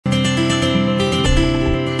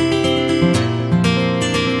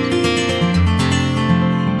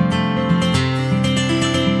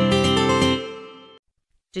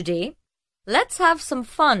Today, let's have some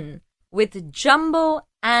fun with Jumbo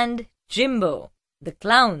and Jimbo, the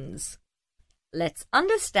clowns. Let's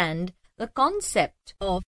understand the concept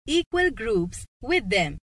of equal groups with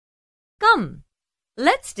them. Come,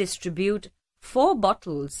 let's distribute 4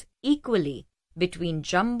 bottles equally between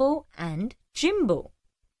Jumbo and Jimbo.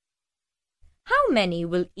 How many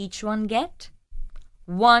will each one get?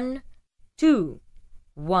 1, 2.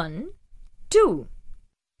 1, 2.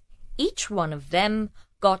 Each one of them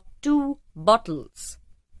got 2 bottles.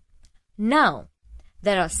 Now,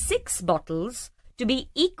 there are 6 bottles to be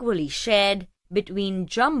equally shared between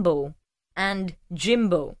Jumbo and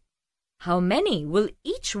Jimbo. How many will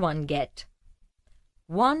each one get?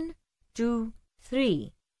 1, 2,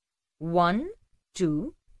 3. 1,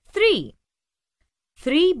 2, 3.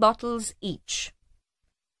 3 bottles each.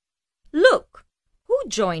 Look, who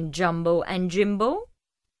joined Jumbo and Jimbo?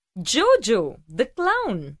 Jojo, the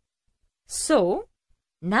clown. So,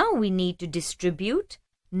 now we need to distribute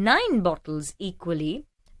 9 bottles equally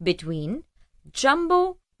between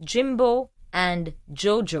Jumbo, Jimbo and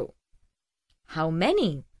Jojo. How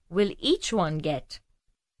many will each one get?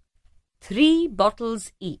 3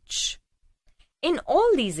 bottles each. In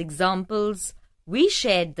all these examples, we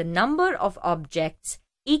shared the number of objects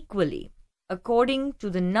equally according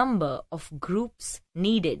to the number of groups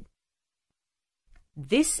needed.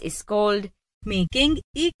 This is called making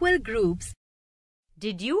equal groups.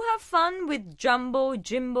 Did you have fun with Jumbo,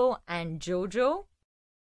 Jimbo and Jojo?